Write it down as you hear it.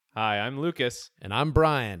Hi, I'm Lucas, And I'm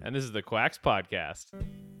Brian. and this is the Quacks Podcast.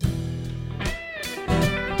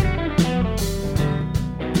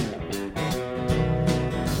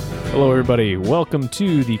 Hello, everybody. Welcome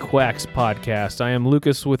to the Quacks Podcast. I am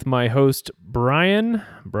Lucas with my host, Brian.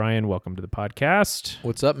 Brian, welcome to the podcast.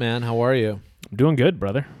 What's up, man? How are you? I'm doing good,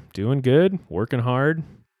 brother. Doing good, working hard,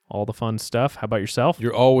 all the fun stuff. How about yourself?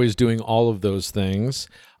 You're always doing all of those things.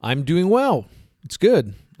 I'm doing well. It's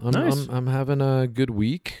good. Nice. I'm having a good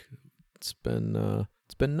week. It's been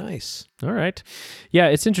nice. All right. Yeah,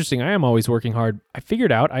 it's interesting. I am always working hard. I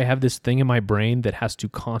figured out I have this thing in my brain that has to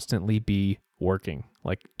constantly be working,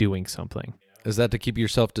 like doing something. Is that to keep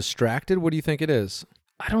yourself distracted? What do you think it is?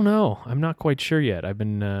 I don't know. I'm not quite sure yet. I've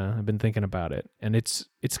been thinking about it, and it's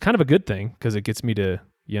kind of a good thing because it gets me to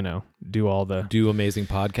do Amazing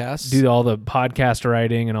podcasts? do all the podcast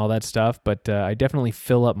writing and all that stuff. But I definitely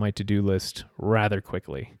fill up my to-do list rather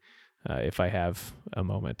quickly if I have a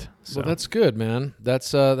moment. So Well, that's good, man.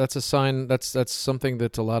 That's a sign. That's something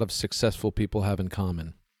that a lot of successful people have in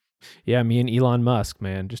common. yeah, me and Elon Musk,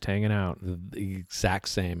 man, just hanging out. The exact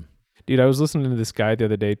same. Dude, I was listening to this guy the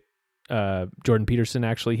other day, Jordan Peterson,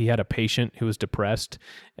 actually. He had a patient who was depressed,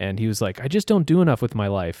 and he was like, I just don't do enough with my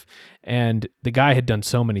life. And the guy had done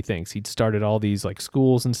so many things. He'd started all these like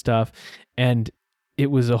schools and stuff, and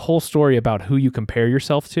it was a whole story about who you compare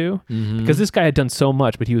yourself to, because this guy had done so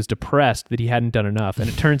much, but he was depressed that he hadn't done enough. And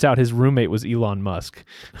it turns out his roommate was Elon Musk.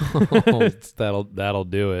 That'll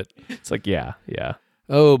do it. It's like, yeah.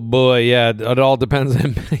 Oh boy, yeah. It all depends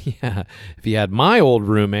on yeah. If he had my old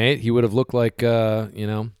roommate, he would have looked like a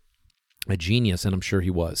genius, and I'm sure he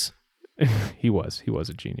was. He was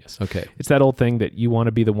a genius. Okay. It's that old thing that you want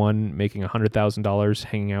to be the one making $100,000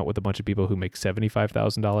 hanging out with a bunch of people who make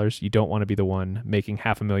 $75,000. You don't want to be the one making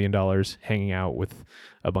 $500,000 hanging out with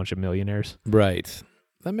a bunch of millionaires. Right.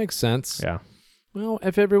 That makes sense. Yeah. Well,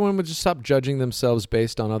 if everyone would just stop judging themselves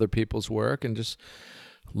based on other people's work and just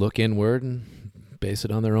look inward and base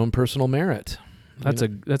it on their own personal merit. That's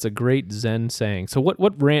a great Zen saying. So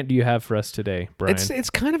what rant do you have for us today, Brian?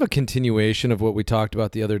 It's kind of a continuation of what we talked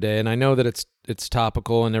about the other day, and I know that it's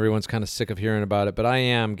topical and everyone's kind of sick of hearing about it, but I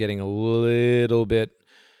am getting a little bit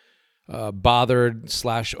bothered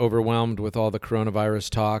 / overwhelmed with all the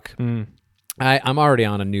coronavirus talk. I'm already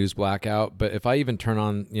on a news blackout, but if I even turn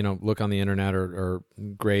on, look on the internet or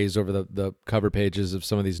graze over the cover pages of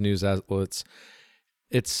some of these news outlets,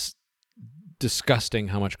 it's disgusting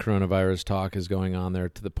how much coronavirus talk is going on there,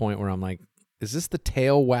 to the point where I'm like, is this the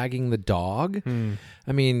tail wagging the dog?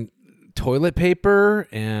 I mean, toilet paper,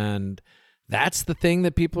 and that's the thing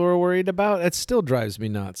that people are worried about. It still drives me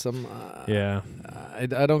nuts. I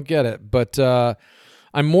don't get it, but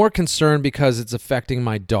I'm more concerned because it's affecting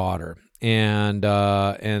my daughter and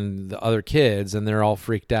the other kids, and they're all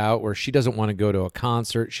freaked out, where she doesn't want to go to a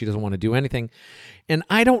concert, she doesn't want to do anything, and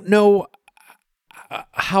I don't know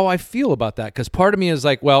how I feel about that, because part of me is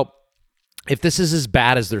like, well, if this is as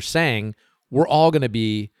bad as they're saying, we're all going to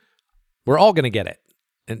get it,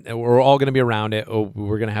 and we're all going to be around it. Oh,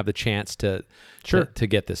 we're going to have the chance to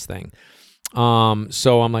get this thing.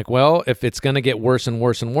 So I'm like, well, if it's going to get worse and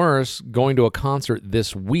worse and worse, going to a concert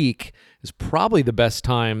this week is probably the best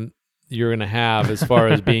time you're going to have as far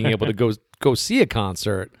as being able to go see a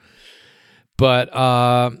concert. But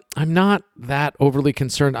I'm not that overly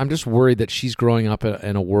concerned. I'm just worried that she's growing up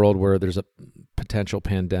in a world where there's a potential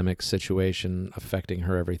pandemic situation affecting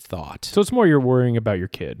her every thought. So it's more you're worrying about your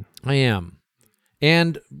kid. I am.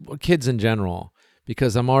 And kids in general,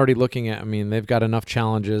 because I'm already looking at, they've got enough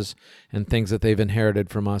challenges and things that they've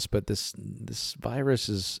inherited from us, but this virus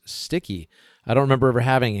is sticky. I don't remember ever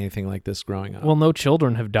having anything like this growing up. Well, no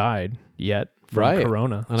children have died yet from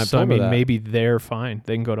corona. And so maybe they're fine.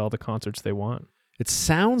 They can go to all the concerts they want. It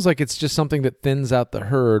sounds like it's just something that thins out the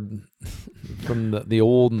herd from the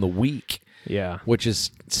old and the weak. Yeah. Which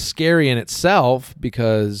is scary in itself,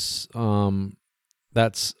 because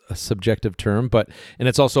that's a subjective term, and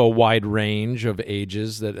it's also a wide range of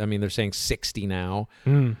ages that, they're saying 60 now,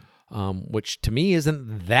 which to me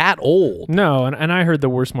isn't that old. No, and I heard the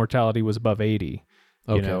worst mortality was above 80.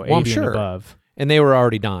 Okay. 80 I'm sure. and above. And they were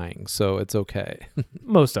already dying, so it's okay.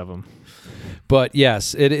 Most of them. But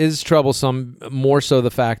yes, it is troublesome, more so the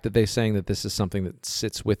fact that they're saying that this is something that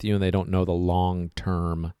sits with you and they don't know the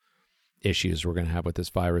long-term issues we're going to have with this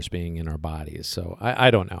virus being in our bodies. So I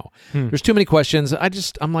don't know. There's too many questions.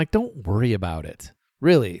 I'm like, don't worry about it.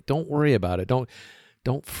 Really, don't worry about it.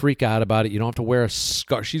 Don't freak out about it. You don't have to wear a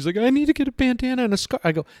scarf. She's like, I need to get a bandana and a scarf.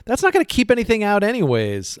 I go, that's not going to keep anything out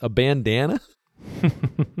anyways. A bandana?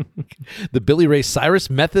 The Billy Ray Cyrus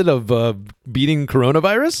method of beating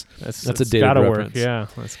coronavirus? That's a dated gotta reference. work. Yeah,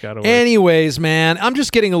 that's gotta work. Anyways, man, I'm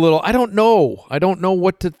just getting a little. I don't know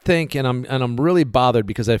what to think, and I'm really bothered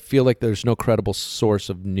because I feel like there's no credible source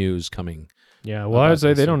of news coming. Yeah, well, I would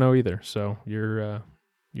say they don't know either. So you're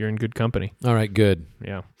in good company. All right, good.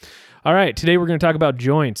 Yeah. All right, today we're going to talk about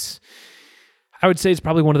joints. I would say it's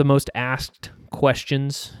probably one of the most asked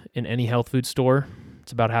questions in any health food store.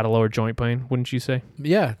 It's about how to lower joint pain, wouldn't you say?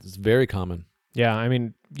 Yeah, it's very common. Yeah, I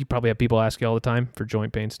mean, you probably have people ask you all the time for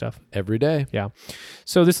joint pain stuff. Every day. Yeah.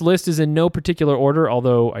 So this list is in no particular order,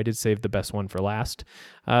 although I did save the best one for last.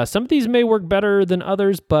 Some of these may work better than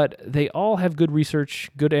others, but they all have good research,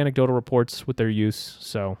 good anecdotal reports with their use.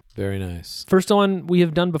 So very nice. First one we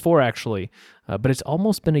have done before, actually, but it's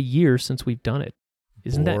almost been a year since we've done it.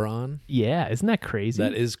 Isn't boron? Yeah, isn't that crazy?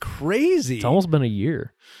 That is crazy. It's almost been a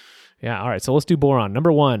year. Yeah, all right, so let's do boron.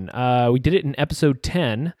 Number one, we did it in episode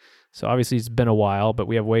 10, so obviously it's been a while, but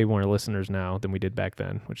we have way more listeners now than we did back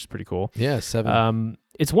then, which is pretty cool. Yeah, 7.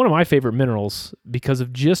 It's one of my favorite minerals because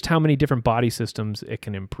of just how many different body systems it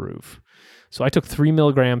can improve. So I took 3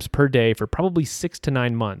 milligrams per day for probably 6 to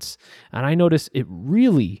 9 months, and I noticed it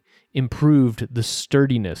really improved the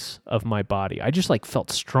sturdiness of my body. I just felt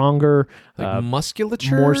stronger, like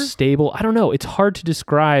musculature, more stable. I don't know. It's hard to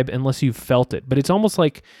describe unless you've felt it, but it's almost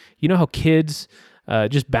like, you know how kids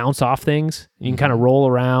just bounce off things? You can kind of roll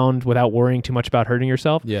around without worrying too much about hurting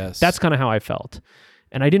yourself. Yes. That's kind of how I felt.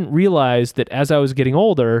 And I didn't realize that as I was getting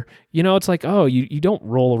older, it's like, oh, you don't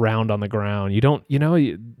roll around on the ground. You don't,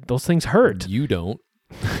 those things hurt. You don't.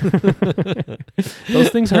 Those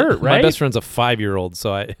things hurt, right? My best friend's a 5-year-old,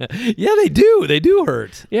 so yeah, they do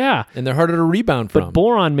hurt. Yeah, and they're harder to rebound from. But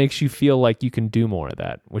boron makes you feel like you can do more of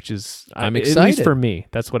that, which is I'm excited. At least for me,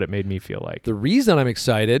 that's what it made me feel like. The reason I'm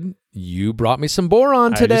excited, you brought me some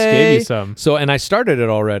boron today. I just gave you some. So, and I started it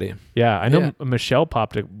already. Yeah, I know Michelle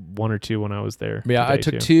popped 1 or 2 when I was there. Yeah, I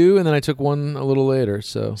took 2, and then I took 1 a little later.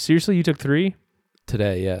 So seriously, you took 3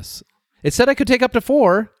 today? Yes. It said I could take up to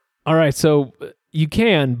 4. All right, so you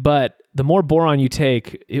can, but the more boron you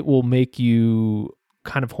take, it will make you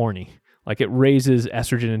kind of horny. Like it raises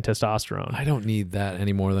estrogen and testosterone. I don't need that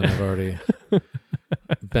any more than I've already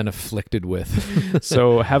been afflicted with.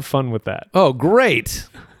 So have fun with that. Oh, great.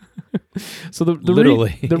 So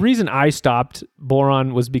the reason I stopped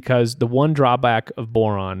boron was because the one drawback of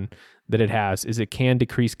boron that it has is it can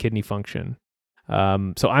decrease kidney function.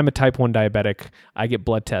 So I'm a type 1 diabetic. I get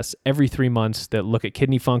blood tests every 3 months that look at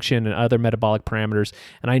kidney function and other metabolic parameters.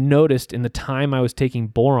 And I noticed in the time I was taking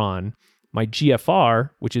boron, my GFR,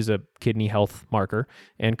 which is a kidney health marker,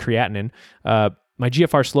 and creatinine, my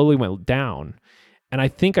GFR slowly went down. And I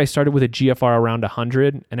think I started with a GFR around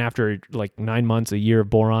 100, and after 9 months, a year of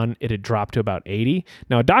boron, it had dropped to about 80.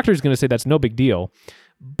 Now, a doctor is going to say that's no big deal,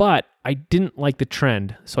 but I didn't like the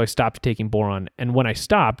trend, so I stopped taking boron. And when I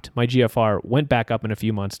stopped, my GFR went back up in a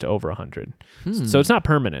few months to over 100. So it's not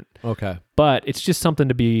permanent. Okay. But it's just something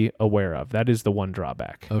to be aware of. That is the one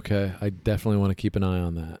drawback. Okay. I definitely want to keep an eye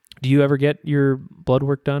on that. Do you ever get your blood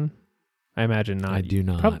work done? I imagine not. I do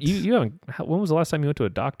not. You haven't. When was the last time you went to a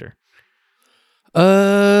doctor?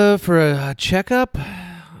 For a checkup,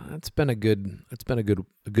 it's been a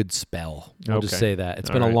good spell. I'll just say that. It's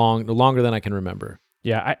been longer than I can remember.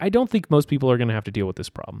 Yeah, I don't think most people are going to have to deal with this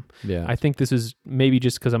problem. Yeah. I think this is maybe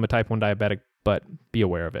just because I'm a type 1 diabetic, but be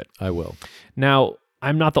aware of it. I will. Now,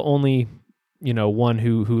 I'm not the only, one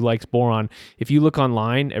who likes boron. If you look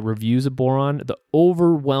online at reviews of boron, the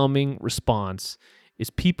overwhelming response is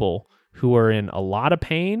people who are in a lot of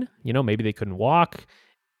pain. Maybe they couldn't walk.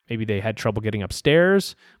 Maybe they had trouble getting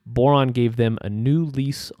upstairs. Boron gave them a new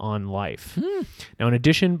lease on life. Now, in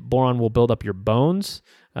addition, boron will build up your bones.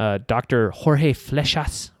 Dr. Jorge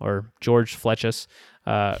Flechas, or George Flechas,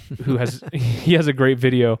 who has a great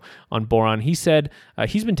video on boron. He said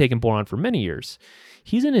he's been taking boron for many years.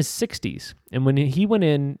 He's in his 60s, and when he went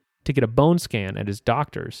in to get a bone scan at his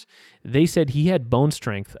doctor's, they said he had bone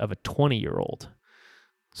strength of a 20-year-old.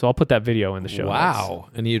 So I'll put that video in the show notes. Wow.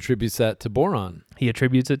 And he attributes that to boron. He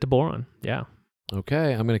attributes it to boron, yeah.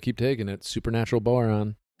 Okay, I'm going to keep taking it. Supernatural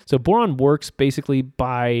boron. So boron works basically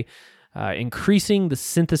by increasing the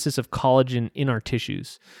synthesis of collagen in our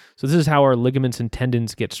tissues. So this is how our ligaments and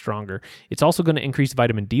tendons get stronger. It's also going to increase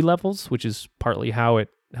vitamin D levels, which is partly how it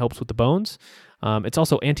helps with the bones. It's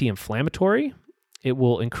also anti-inflammatory. It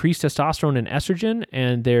will increase testosterone and estrogen,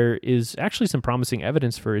 and there is actually some promising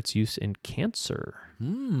evidence for its use in cancer.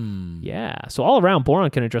 Yeah. So all around,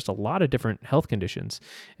 boron can address a lot of different health conditions,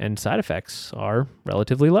 and side effects are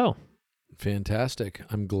relatively low. Fantastic.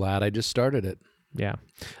 I'm glad I just started it. Yeah.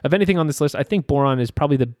 Of anything on this list, I think boron is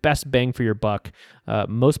probably the best bang for your buck.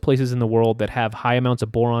 Most places in the world that have high amounts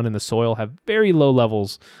of boron in the soil have very low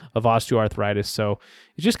levels of osteoarthritis. So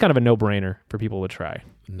it's just kind of a no-brainer for people to try.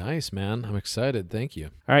 Nice, man. I'm excited. Thank you.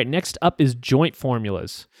 All right, next up is joint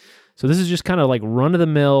formulas. So this is just kind of like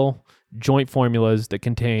run-of-the-mill joint formulas that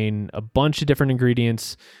contain a bunch of different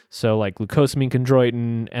ingredients. So like glucosamine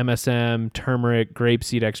chondroitin, MSM, turmeric,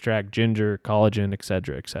 grapeseed extract, ginger, collagen,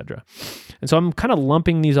 etc., etc. And so I'm kind of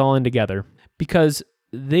lumping these all in together because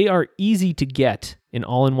they are easy to get in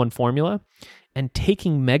all-in-one formula, and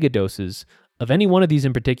taking mega doses of any one of these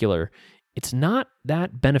in particular, it's not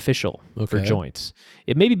that beneficial for joints.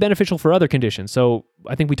 It may be beneficial for other conditions. So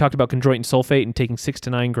I think we talked about chondroitin sulfate, and taking 6 to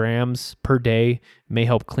 9 grams per day may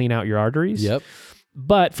help clean out your arteries. Yep.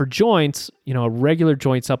 But for joints, a regular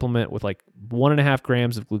joint supplement with like 1.5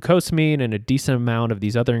 grams of glucosamine and a decent amount of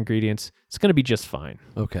these other ingredients, it's going to be just fine.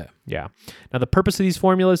 Okay. Yeah. Now, the purpose of these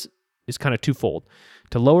formulas is kind of twofold: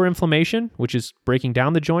 to lower inflammation, which is breaking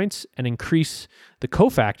down the joints, and increase the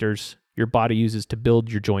cofactors your body uses to build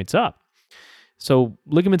your joints up. So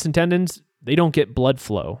ligaments and tendons, they don't get blood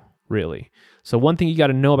flow, really. So one thing you got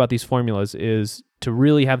to know about these formulas is to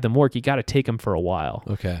really have them work, you got to take them for a while.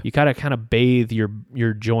 Okay. You got to kind of bathe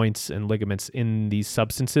your joints and ligaments in these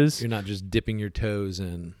substances. You're not just dipping your toes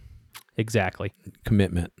in. Exactly.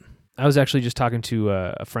 Commitment. I was actually just talking to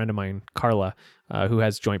a friend of mine, Carla, who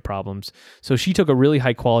has joint problems. So she took a really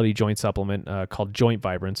high quality joint supplement called Joint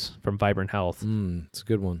Vibrance from Vibrant Health. It's a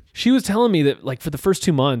good one. She was telling me that like for the first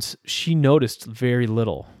 2 months, she noticed very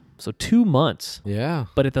little. So 2 months. Yeah.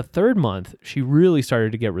 But at the 3rd month, she really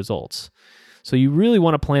started to get results. So you really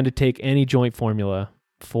want to plan to take any joint formula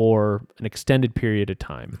for an extended period of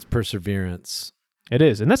time. It's perseverance. It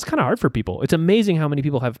is. And that's kind of hard for people. It's amazing how many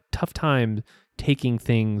people have tough time taking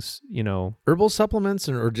things, herbal supplements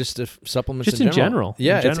or just supplements just in general.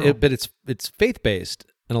 Yeah, in general. but it's faith-based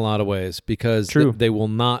in a lot of ways because they will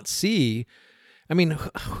not see. I mean,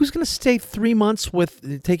 who's going to stay 3 months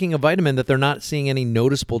with taking a vitamin that they're not seeing any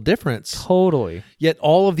noticeable difference? Totally. Yet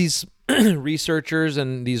all of these researchers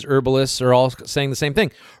and these herbalists are all saying the same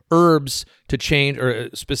thing. Herbs to change, or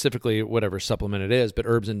specifically whatever supplement it is, but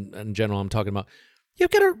herbs in general I'm talking about. You've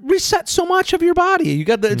got to reset so much of your body. You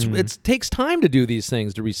got it takes time to do these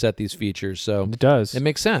things, to reset these features. So it does. It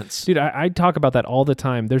makes sense. Dude, I talk about that all the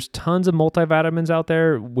time. There's tons of multivitamins out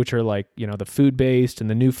there, which are like, the food-based and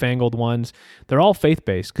the newfangled ones. They're all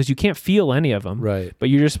faith-based because you can't feel any of them. Right. But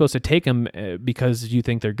you're just supposed to take them because you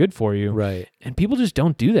think they're good for you. Right. And people just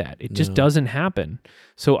don't do that. It just doesn't happen.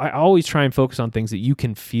 So I always try and focus on things that you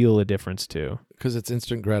can feel a difference to. Because it's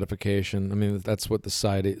instant gratification. I mean, that's what the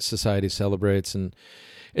society celebrates. And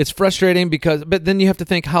it's frustrating but then you have to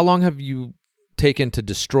think, how long have you taken to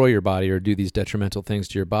destroy your body or do these detrimental things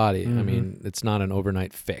to your body? I mean, it's not an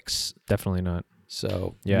overnight fix. Definitely not.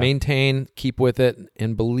 So maintain, keep with it,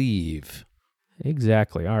 and believe.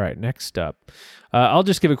 Exactly. All right, next up. I'll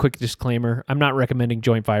just give a quick disclaimer. I'm not recommending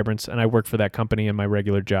Joint Vibrance, and I work for that company in my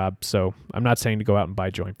regular job, so I'm not saying to go out and buy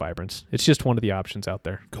Joint Vibrance. It's just one of the options out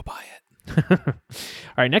there. Go buy it. All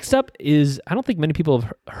right, next up is, I don't think many people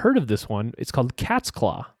have heard of this one. It's called Cat's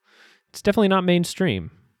Claw. It's definitely not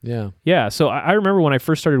mainstream. Yeah. Yeah, so I remember when I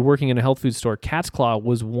first started working in a health food store, Cat's Claw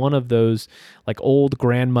was one of those like old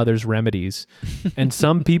grandmother's remedies. And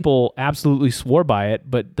some people absolutely swore by it,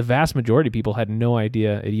 but the vast majority of people had no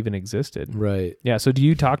idea it even existed. Right. Yeah, so do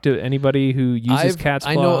you talk to anybody who uses Cat's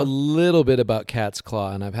Claw? I know a little bit about Cat's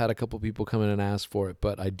Claw, and I've had a couple people come in and ask for it,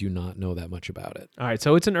 but I do not know that much about it. All right,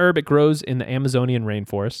 so it's an herb. It grows in the Amazonian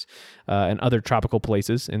rainforest and other tropical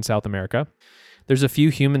places in South America. There's a few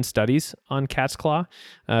human studies on Cat's Claw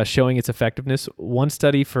showing its effectiveness. One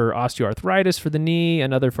study for osteoarthritis for the knee,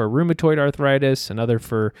 another for rheumatoid arthritis, another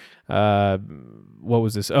for, what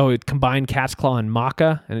was this? Oh, it combined Cat's Claw and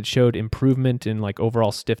maca, and it showed improvement in like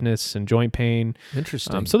overall stiffness and joint pain.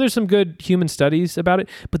 Interesting. So there's some good human studies about it.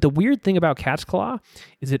 But the weird thing about Cat's Claw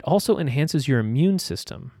is it also enhances your immune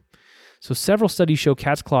system. So several studies show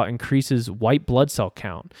Cat's Claw increases white blood cell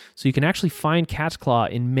count. So you can actually find Cat's Claw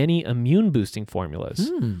in many immune-boosting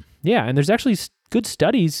formulas. Yeah, and there's actually good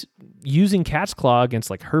studies using Cat's Claw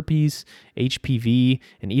against like herpes, HPV,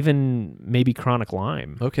 and even maybe chronic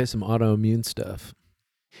Lyme. Okay, some autoimmune stuff.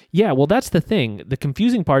 Yeah, well, that's the thing. The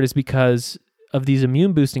confusing part is because of these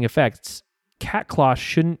immune-boosting effects, Cat Claw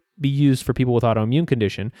shouldn't be used for people with autoimmune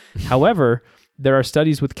condition. However, there are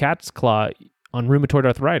studies with Cat's Claw on rheumatoid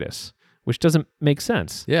arthritis, which doesn't make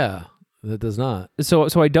sense. Yeah, that does not. So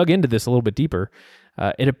I dug into this a little bit deeper.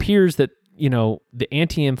 It appears that the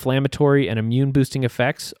anti-inflammatory and immune-boosting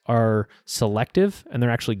effects are selective, and they're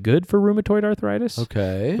actually good for rheumatoid arthritis.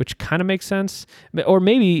 Okay. Which kind of makes sense. Or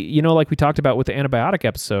maybe, like we talked about with the antibiotic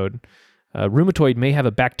episode, rheumatoid may have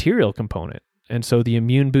a bacterial component, and so the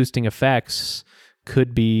immune-boosting effects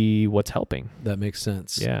could be what's helping. That makes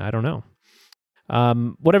sense. Yeah, I don't know.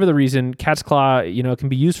 Whatever the reason, cat's claw, can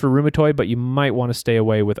be used for rheumatoid, but you might want to stay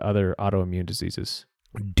away with other autoimmune diseases.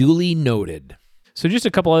 Duly noted. So just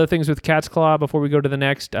a couple other things with cat's claw before we go to the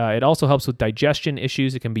next. It also helps with digestion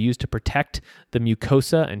issues. It can be used to protect the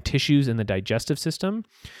mucosa and tissues in the digestive system.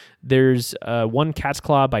 There's one cat's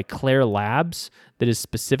claw by Claire Labs that is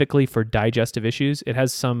specifically for digestive issues. It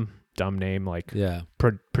has some dumb name like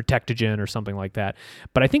Protectogen or something like that.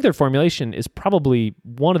 But I think their formulation is probably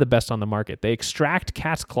one of the best on the market. They extract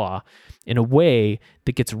cat's claw in a way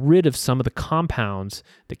that gets rid of some of the compounds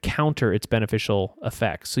that counter its beneficial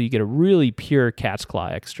effects. So you get a really pure cat's claw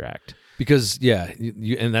extract. Because,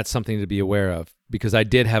 and that's something to be aware of. Because I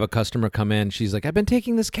did have a customer come in. She's like, I've been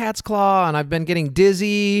taking this cat's claw and I've been getting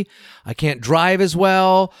dizzy. I can't drive as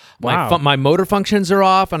well. Wow. My motor functions are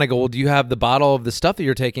off. And I go, well, do you have the bottle of the stuff that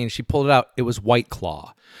you're taking? She pulled it out. It was White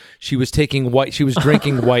Claw. She was drinking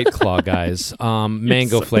White Claw, guys.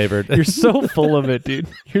 Mango flavored. You're so full of it, dude.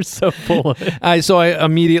 You're so full of it. So I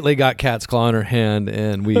immediately got cat's claw in her hand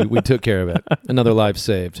and we took care of it. Another life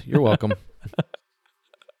saved. You're welcome.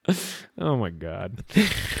 Oh my God.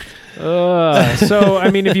 So,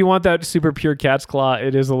 if you want that super pure cat's claw,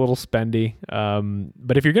 it is a little spendy.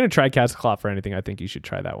 But if you're going to try cat's claw for anything, I think you should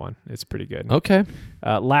try that one. It's pretty good. Okay.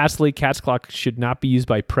 Lastly, cat's claw should not be used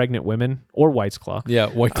by pregnant women or white's claw. Yeah,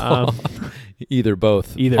 White Claw. Either,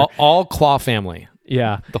 both. Either. All claw family.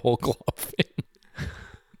 Yeah. The whole claw family.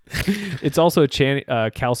 It's also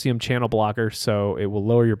a calcium channel blocker, so it will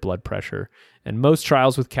lower your blood pressure. And most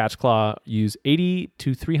trials with cat's claw use 80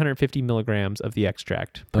 to 350 milligrams of the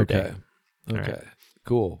extract per day. Okay. Right.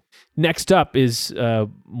 Cool. Next up is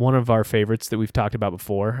one of our favorites that we've talked about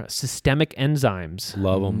before, systemic enzymes.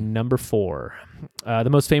 Love them. Number 4. The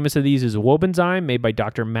most famous of these is Wobenzyme, made by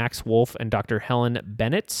Dr. Max Wolf and Dr. Helen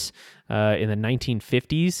Bennetts in the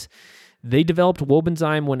 1950s. They developed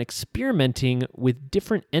Wobenzyme when experimenting with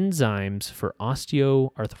different enzymes for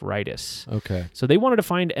osteoarthritis. Okay. So they wanted to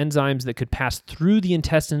find enzymes that could pass through the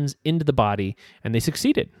intestines into the body, and they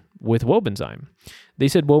succeeded with Wobenzyme. They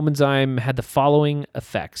said Wobenzyme had the following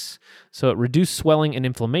effects. So it reduced swelling and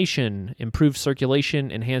inflammation, improved circulation,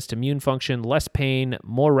 enhanced immune function, less pain,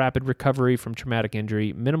 more rapid recovery from traumatic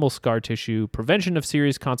injury, minimal scar tissue, prevention of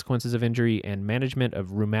serious consequences of injury, and management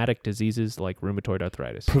of rheumatic diseases like rheumatoid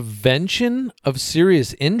arthritis. Prevention of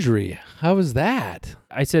serious injury. How is that?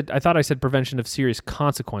 I thought I said prevention of serious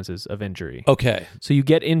consequences of injury. Okay. So you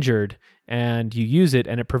get injured and you use it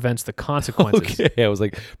and it prevents the consequences. Okay. I was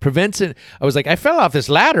like, prevents it. I was like, I fell off this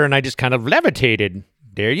ladder and I just kind of levitated.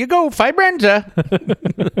 There you go, Fibrenza.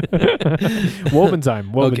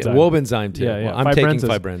 Wobenzyme. Okay, Wobenzyme too. Yeah. Well, I'm taking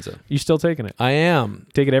Fibrenza. You're still taking it? I am.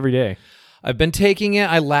 Take it every day. I've been taking it.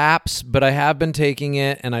 I lapse, but I have been taking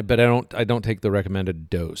it, and I don't take the recommended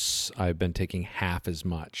dose. I've been taking half as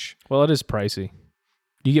much. Well, it is pricey.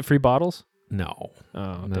 Do you get free bottles? No.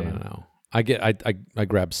 Oh, No. I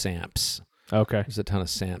grab Samps. Okay. There's a ton of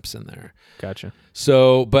Samps in there. Gotcha.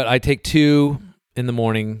 So, but I take 2 in the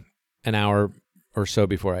morning, an hour or so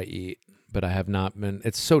before I eat. But I have not been.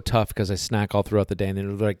 It's so tough because I snack all throughout the day, and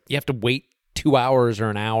then they're like, you have to wait 2 hours or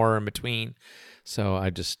an hour in between. So I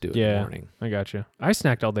just do it in the morning. I gotcha. I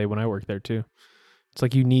snacked all day when I worked there too. It's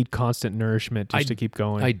like you need constant nourishment just to keep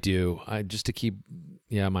going. I do. Just to keep,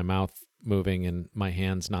 my mouth moving and my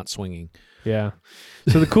hands not swinging. Yeah.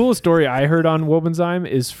 So the coolest story I heard on Wobenzyme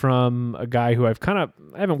is from a guy who I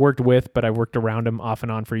haven't worked with, but I've worked around him off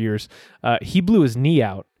and on for years. He blew his knee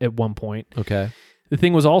out at one point. Okay. The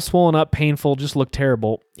thing was all swollen up, painful, just looked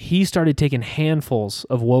terrible. He started taking handfuls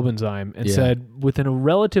of Wobenzyme and said within a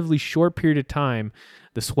relatively short period of time,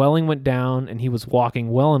 the swelling went down and he was walking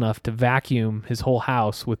well enough to vacuum his whole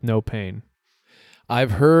house with no pain.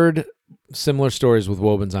 I've heard similar stories with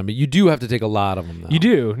Wobenzyme, but you do have to take a lot of them, though. You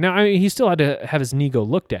do. Now, he still had to have his knee go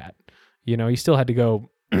looked at. He still had to go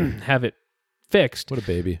have it fixed. What a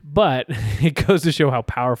baby. But it goes to show how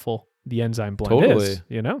powerful the enzyme blend is,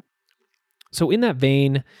 So in that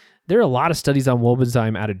vein, there are a lot of studies on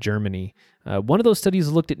Wobenzyme out of Germany. One of those studies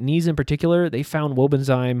looked at knees in particular. They found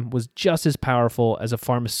Wobenzyme was just as powerful as a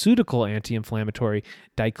pharmaceutical anti-inflammatory,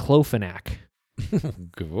 diclofenac.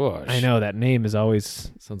 Gosh. I know, that name is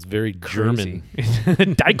always sounds very crazy. German.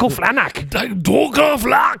 Diclofenac.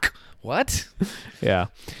 Diclofenac. What? Yeah.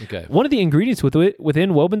 Okay. One of the ingredients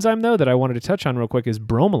within Wobenzyme, though, that I wanted to touch on real quick is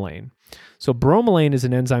bromelain. So bromelain is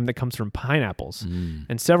an enzyme that comes from pineapples,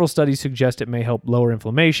 and several studies suggest it may help lower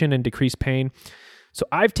inflammation and decrease pain. So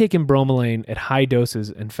I've taken bromelain at high doses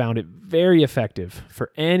and found it very effective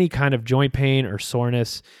for any kind of joint pain or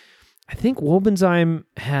soreness. I think Wobenzyme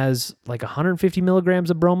has like 150 milligrams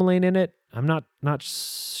of bromelain in it. I'm not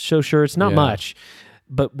so sure. It's not much.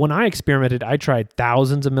 But when I experimented, I tried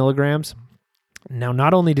thousands of milligrams. Now,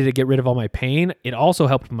 not only did it get rid of all my pain, it also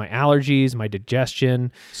helped with my allergies, my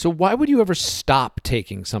digestion. So why would you ever stop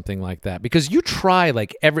taking something like that? Because you try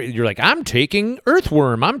like you're like, I'm taking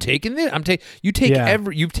earthworm, I'm taking this, you've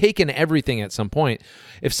taken everything at some point.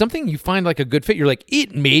 If something you find like a good fit, you're like,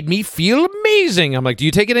 it made me feel amazing. I'm like, do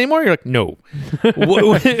you take it anymore? You're like, no.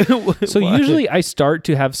 So usually I start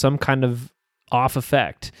to have some kind of off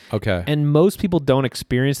effect. Okay. And most people don't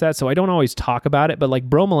experience that, so I don't always talk about it, but like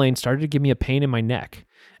bromelain started to give me a pain in my neck.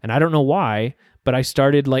 And I don't know why, but I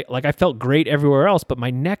started like I felt great everywhere else, but my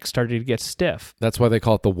neck started to get stiff. That's why they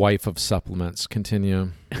call it the wife of supplements.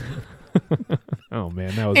 Continue. Oh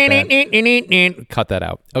man, that was bad. Cut that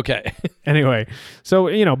out. Okay. Anyway, so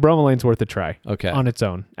bromelain's worth a try. Okay. On its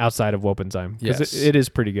own, outside of Wobenzyme, because Yes. it is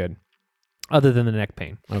pretty good. Other than the neck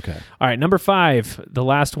pain. Okay. All right, number 5, the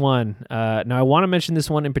last one. Now, I want to mention this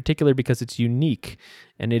one in particular because it's unique,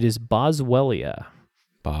 and it is Boswellia.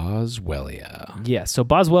 Boswellia. Yes, so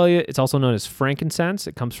Boswellia, it's also known as frankincense.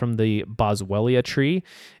 It comes from the Boswellia tree,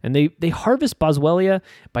 and they harvest Boswellia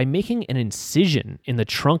by making an incision in the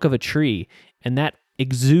trunk of a tree, and that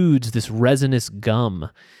exudes this resinous gum.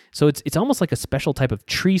 So it's almost like a special type of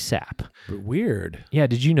tree sap. Weird. Yeah,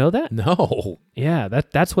 did you know that? No. Yeah,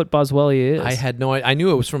 that's what Boswellia is. I had no idea. I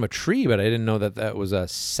knew it was from a tree, but I didn't know that was a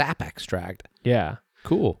sap extract. Yeah.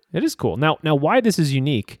 Cool. It is cool. Now why this is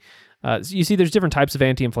unique, you see there's different types of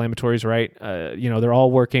anti-inflammatories, right? They're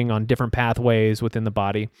all working on different pathways within the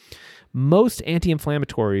body. Most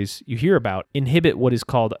anti-inflammatories you hear about inhibit what is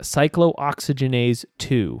called cyclooxygenase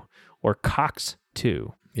 2 or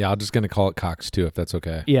COX-2. Yeah, I'm just going to call it COX-2 if that's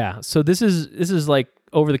okay. Yeah, so this is like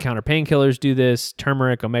over-the-counter painkillers do this,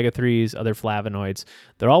 turmeric, omega-3s, other flavonoids.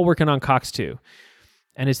 They're all working on COX-2.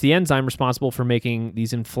 And it's the enzyme responsible for making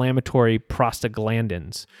these inflammatory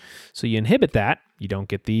prostaglandins. So you inhibit that, you don't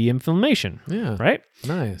get the inflammation. Yeah. Right?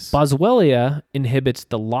 Nice. Boswellia inhibits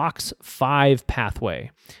the LOX5 pathway,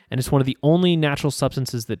 and it's one of the only natural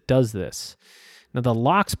substances that does this. Now, the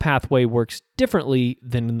LOX pathway works differently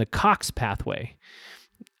than the COX pathway.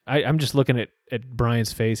 I'm just looking at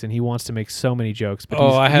Brian's face, and he wants to make so many jokes, but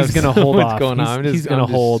he's going to hold off. Going on? He's going to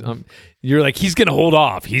hold. You're like, he's going to hold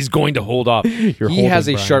off. He's going to hold off. He has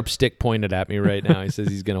a Brian. sharp stick pointed at me right now. He says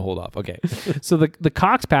he's going to hold off. Okay. So the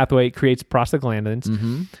COX pathway creates prostaglandins.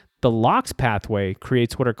 Mm-hmm. The LOX pathway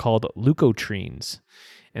creates what are called leukotrienes.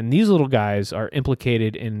 And these little guys are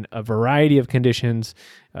implicated in a variety of conditions,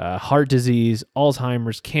 heart disease,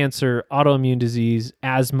 Alzheimer's, cancer, autoimmune disease,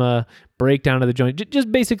 asthma, breakdown of the joint, just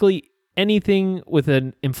basically anything with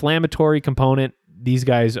an inflammatory component. These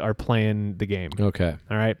guys are playing the game. Okay.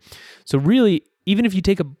 All right. So really, even if you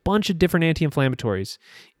take a bunch of different anti-inflammatories,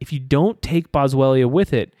 if you don't take Boswellia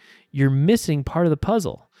with it, you're missing part of the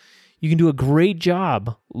puzzle. You can do a great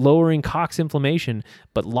job lowering COX inflammation,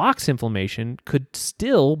 but LOX inflammation could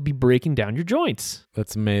still be breaking down your joints.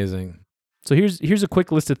 That's amazing. So here's a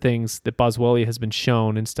quick list of things that Boswellia has been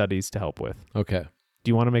shown in studies to help with. Okay. Do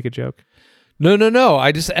you want to make a joke? No.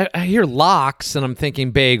 I hear LOX and I'm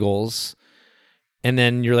thinking bagels. And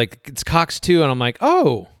then you're like, it's COX-2. And I'm like,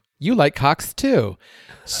 oh, you like COX-2.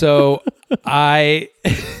 So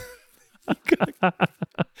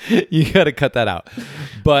you got to cut that out.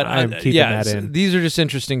 But I'm keeping that in. These are just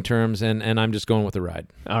interesting terms, and I'm just going with the ride.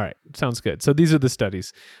 All right. Sounds good. So these are the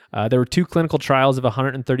studies. There were 2 clinical trials of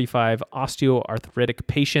 135 osteoarthritic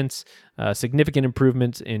patients, significant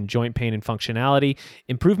improvements in joint pain and functionality.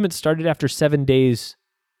 Improvements started after 7 days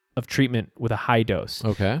of treatment with a high dose.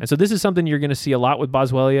 Okay. And so this is something you're going to see a lot with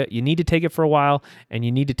Boswellia. You need to take it for a while, and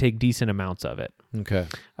you need to take decent amounts of it. Okay.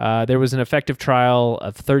 There was an effective trial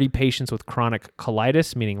of 30 patients with chronic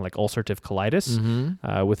colitis, meaning like ulcerative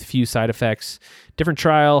colitis, with few side effects. Different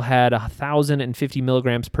trial had 1,050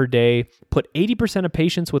 milligrams per day, put 80% of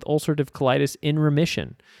patients with ulcerative colitis in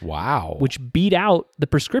remission. Wow. Which beat out the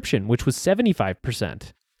prescription, which was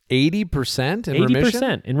 75%. 80% in remission?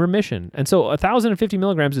 80% in remission. And so 1,050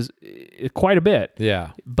 milligrams is quite a bit.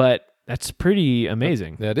 Yeah. But that's pretty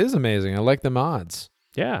amazing. That is amazing. I like them odds.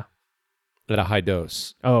 Yeah. At a high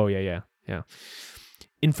dose. Oh, yeah.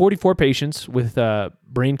 In 44 patients with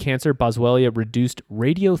brain cancer, Boswellia reduced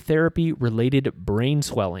radiotherapy-related brain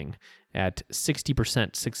swelling at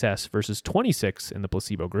 60% success versus 26 in the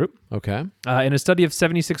placebo group. Okay. In a study of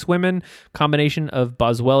 76 women, combination of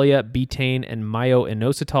Boswellia, betaine, and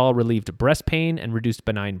myo-inositol relieved breast pain and reduced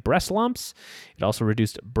benign breast lumps. It also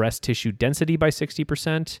reduced breast tissue density by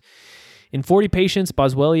 60%. In 40 patients,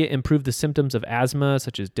 Boswellia improved the symptoms of asthma,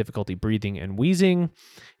 such as difficulty breathing and wheezing.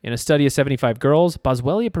 In a study of 75 girls,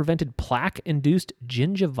 Boswellia prevented plaque-induced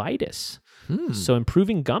gingivitis, so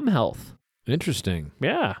improving gum health. Interesting.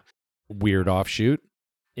 Yeah. Weird offshoot.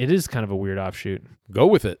 It is kind of a weird offshoot. Go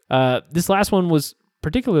with it. This last one was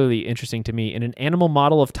particularly interesting to me. In an animal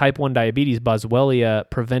model of type 1 diabetes, Boswellia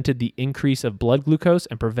prevented the increase of blood glucose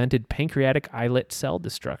and prevented pancreatic islet cell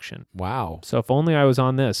destruction. Wow. So if only I was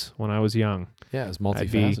on this when I was young. Yeah, it's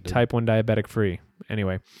I'd be multifaceted. type 1 diabetic free.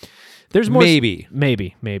 Anyway, there's more. Maybe.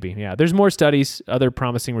 Maybe. Yeah. There's more studies, other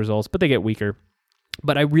promising results, but they get weaker.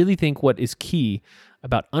 But I really think what is key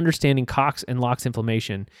about understanding COX and LOX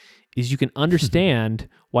inflammation is you can understand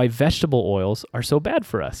why vegetable oils are so bad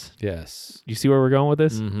for us. Yes. You see where we're going with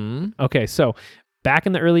this? Mm-hmm. Okay, so back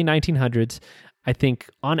in the early 1900s, I think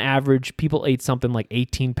on average, people ate something like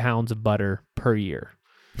 18 pounds of butter per year.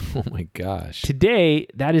 Oh my gosh. Today,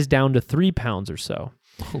 that is down to 3 pounds or so.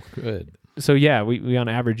 Oh, good. So yeah, we on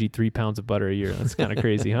average eat 3 pounds of butter a year. That's kind of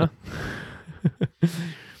crazy, huh?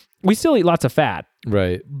 We still eat lots of fat,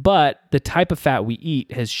 Right. but the type of fat we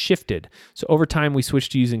eat has shifted. So over time, we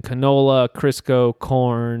switched to using canola, Crisco,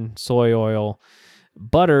 corn, soy oil.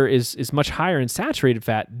 Butter is much higher in saturated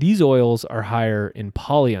fat. These oils are higher in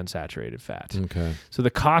polyunsaturated fat. Okay. So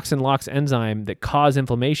the COX and LOX enzyme that cause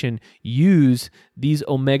inflammation use these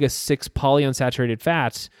omega-6 polyunsaturated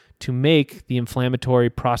fats to make the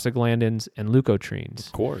inflammatory prostaglandins and leukotrienes.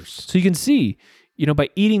 Of course. So you can see, by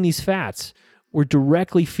eating these fats, we're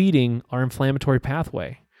directly feeding our inflammatory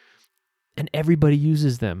pathway. And everybody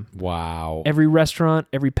uses them. Wow. Every restaurant,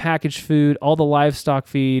 every packaged food, all the livestock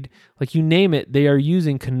feed, like you name it, they are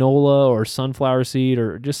using canola or sunflower seed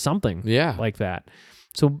or just something like that.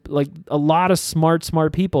 So like a lot of smart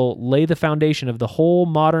people lay the foundation of the whole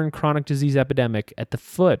modern chronic disease epidemic at the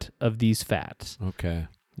foot of these fats. Okay.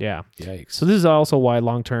 Yeah. Yikes. So this is also why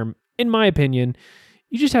long-term, in my opinion,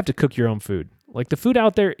 you just have to cook your own food. Like the food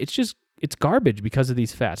out there, it's garbage because of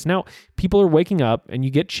these fats. Now, people are waking up and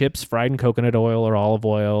you get chips fried in coconut oil or olive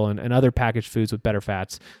oil and other packaged foods with better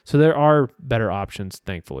fats. So there are better options,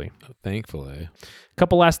 thankfully. Thankfully. A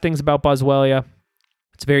couple last things about Boswellia.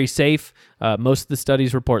 It's very safe. Most of the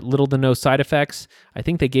studies report little to no side effects. I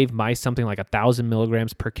think they gave mice something like 1,000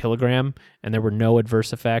 milligrams per kilogram, and there were no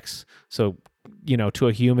adverse effects. So, to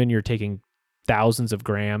a human, you're taking thousands of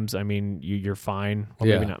grams. I mean, you're fine.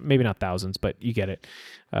 Well, maybe not thousands, but you get it.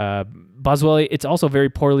 Boswellia, it's also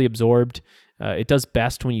very poorly absorbed. It does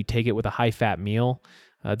best when you take it with a high-fat meal.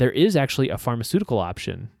 There is actually a pharmaceutical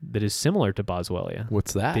option that is similar to Boswellia.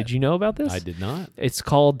 What's that? Did you know about this? I did not. It's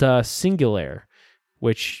called Singulair,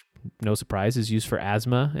 which, no surprise, is used for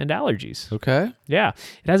asthma and allergies. Okay. Yeah.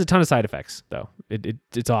 It has a ton of side effects, though.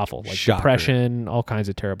 It's awful. Like Shocker. Depression, all kinds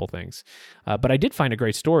of terrible things. But I did find a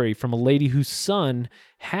great story from a lady whose son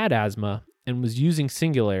had asthma and was using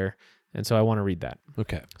Singulair, and so I want to read that.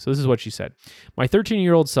 Okay. So this is what she said. My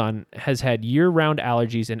 13-year-old son has had year-round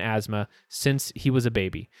allergies and asthma since he was a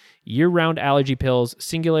baby. Year-round allergy pills,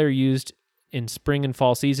 Singulair used in spring and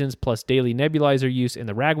fall seasons, plus daily nebulizer use in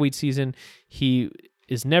the ragweed season. He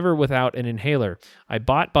is never without an inhaler. I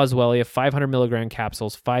bought Boswellia 500 milligram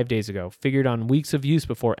capsules 5 days ago. Figured on weeks of use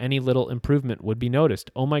before any little improvement would be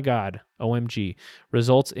noticed. Oh my God. OMG.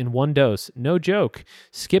 Results in one dose. No joke.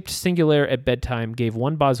 Skipped Singulair at bedtime. Gave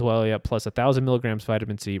one Boswellia plus 1,000 milligrams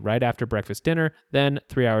vitamin C right after breakfast dinner. Then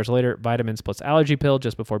 3 hours later, vitamins plus allergy pill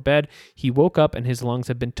just before bed. He woke up and his lungs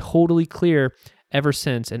have been totally clear ever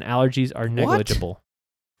since, and allergies are negligible.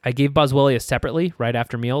 I gave Boswellia separately right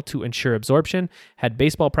after meal to ensure absorption. Had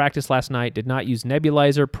baseball practice last night. Did not use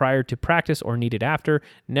nebulizer prior to practice or need it after.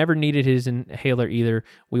 Never needed his inhaler either.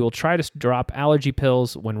 We will try to drop allergy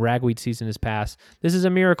pills when ragweed season is past. This is a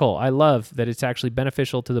miracle. I love that it's actually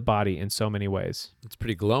beneficial to the body in so many ways. It's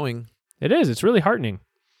pretty glowing. It is. It's really heartening.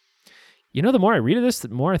 The more I read of this, the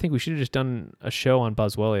more I think we should have just done a show on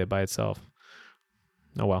Boswellia by itself.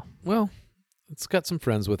 Oh well. Well, it's got some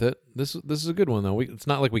friends with it. This is a good one, though. It's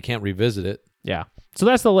not like we can't revisit it. Yeah. So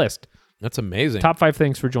that's the list. That's amazing. Top 5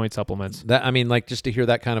 things for joint supplements. Just to hear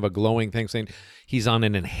that kind of a glowing thing saying he's on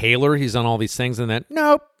an inhaler, he's on all these things, and then,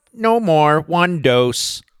 nope, no more, one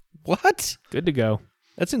dose. What? Good to go.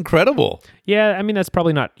 That's incredible. Yeah, I mean, that's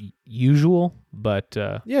probably not usual, but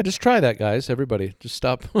Yeah, just try that, guys. Everybody, just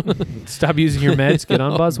stop. stop using your meds. Get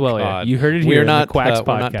on Buzzwell. God. You heard it here We're in not the Quacks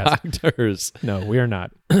we're not podcast. doctors. No, we are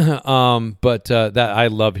not. But that I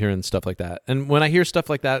love hearing stuff like that. And when I hear stuff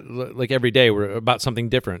like that, like every day, we're about something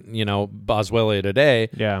different. Boswellia today,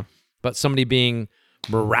 Yeah. but somebody being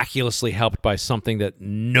miraculously helped by something that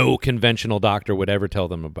no conventional doctor would ever tell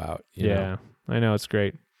them about. You know? I know. It's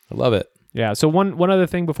great. I love it. Yeah. So one other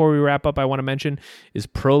thing before we wrap up I want to mention is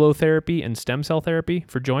prolotherapy and stem cell therapy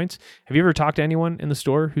for joints. Have you ever talked to anyone in the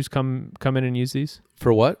store who's come in and used these?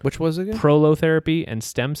 For what? Which was it again? Prolotherapy and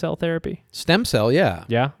stem cell therapy. Stem cell, yeah.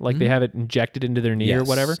 Yeah, like they have it injected into their knee or Yes.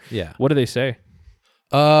 whatever. Yeah. What do they say?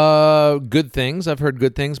 Good things. I've heard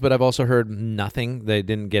good things, but I've also heard nothing. They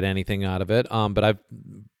didn't get anything out of it. But I've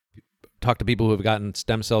talked to people who have gotten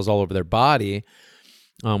stem cells all over their body.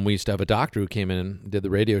 We used to have a doctor who came in and did the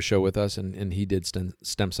radio show with us, and he did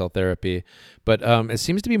stem cell therapy. But it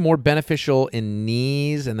seems to be more beneficial in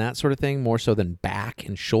knees and that sort of thing, more so than back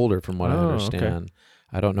and shoulder, from what I understand. Okay.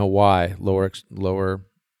 I don't know why. Lower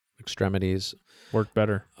extremities Work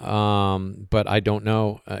better. but I don't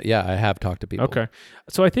know. Yeah, I have talked to people. Okay.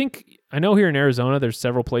 So I know here in Arizona, there's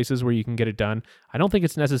several places where you can get it done. I don't think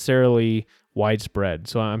it's necessarily widespread.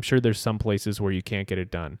 So I'm sure there's some places where you can't get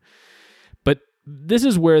it done. But this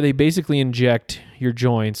is where they basically inject your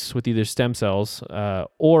joints with either stem cells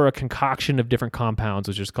or a concoction of different compounds,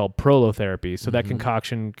 which is called prolotherapy. So that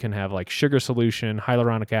concoction can have like sugar solution,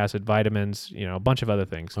 hyaluronic acid, vitamins, a bunch of other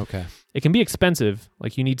things. Okay. It can be expensive.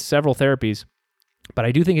 Like you need several therapies. But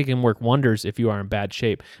I do think it can work wonders if you are in bad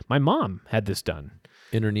shape. My mom had this done.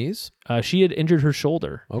 In her knees? She had injured her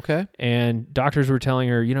shoulder. Okay. And doctors were telling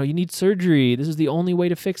her, you need surgery. This is the only way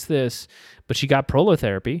to fix this. But she got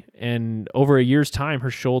prolotherapy, and over a year's time,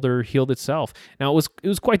 her shoulder healed itself. Now, it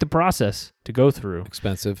was quite the process to go through.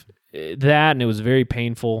 Expensive. That, and it was very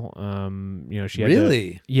painful. She had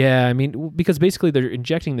Really? Yeah, I mean, because basically they're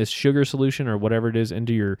injecting this sugar solution or whatever it is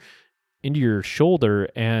into your shoulder,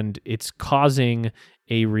 and it's causing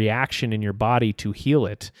a reaction in your body to heal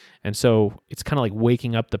it. And so it's kind of like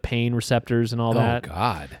waking up the pain receptors and all that. Oh,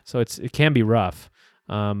 God. So it can be rough.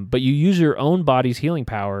 But you use your own body's healing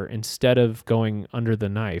power instead of going under the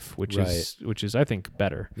knife, which is I think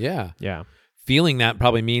better. Yeah. Yeah. Feeling that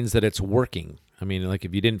probably means that it's working. I mean, like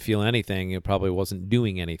if you didn't feel anything, it probably wasn't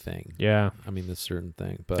doing anything. Yeah. I mean, this certain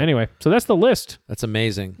thing. But anyway, so that's the list. that's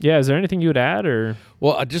amazing. Yeah. Is there anything you would add or?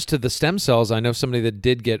 Well, just to the stem cells, I know somebody that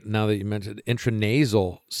did get, now that you mentioned,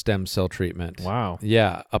 intranasal stem cell treatment. Wow.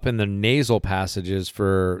 Yeah, up in the nasal passages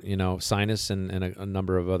for, sinus and a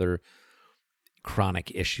number of other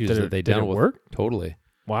chronic issues that they dealt with. Work? Totally.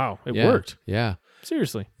 Wow. It Yeah. worked. Yeah.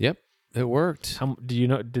 Seriously. Yep. It worked. How do you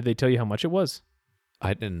know? Did they tell you how much it was?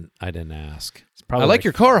 I didn't ask. It's probably I like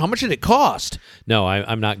your car. How much did it cost? No,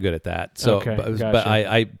 I'm not good at that. So, Okay, but gotcha.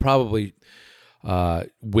 I probably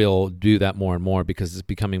will do that more and more because it's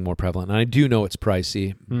becoming more prevalent. And I do know it's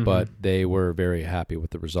pricey, but they were very happy with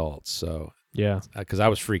the results. So, Yeah. because I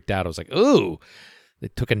was freaked out. I was like, ooh, they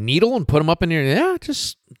took a needle and put them up in your,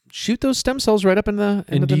 just shoot those stem cells right up in the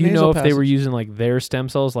And do the you nasal know if they passage. were using like their stem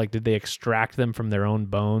cells? Like, did they extract them from their own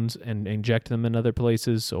bones and inject them in other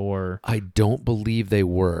places, or? I don't believe they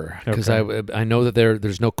were, because Okay. I know that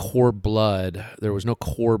there's no core blood. There was no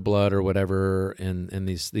core blood or whatever, and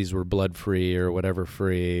these were blood free or whatever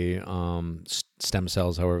free stem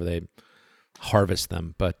cells, however they harvest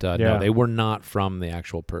them. But Yeah. no, they were not from the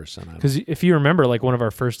actual person. Because if you remember, like one of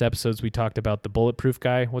our first episodes, we talked about the bulletproof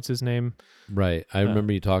guy. What's his name? Right, I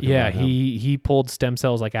remember you talking. Yeah, about him. he pulled stem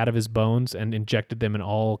cells like out of his bones and injected them in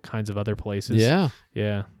all kinds of other places. Yeah,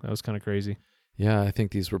 Yeah, that was kind of crazy. yeah. I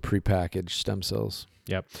think these were prepackaged stem cells.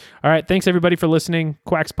 Yep. All right. Thanks everybody for listening.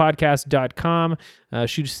 quackspodcast.com.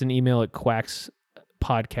 Shoot us an email at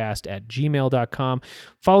quackspodcast@gmail.com.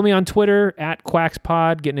 Follow me on Twitter at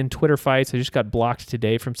quackspod, getting in Twitter fights. I just got blocked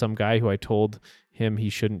today from some guy who I told him he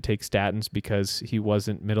shouldn't take statins because he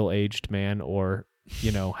wasn't middle-aged man or,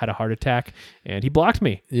 had a heart attack, and he blocked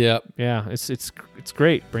me. Yep, Yeah, it's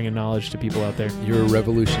great bringing knowledge to people out there. you're a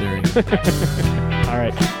revolutionary. All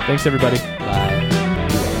right. Thanks everybody. Bye.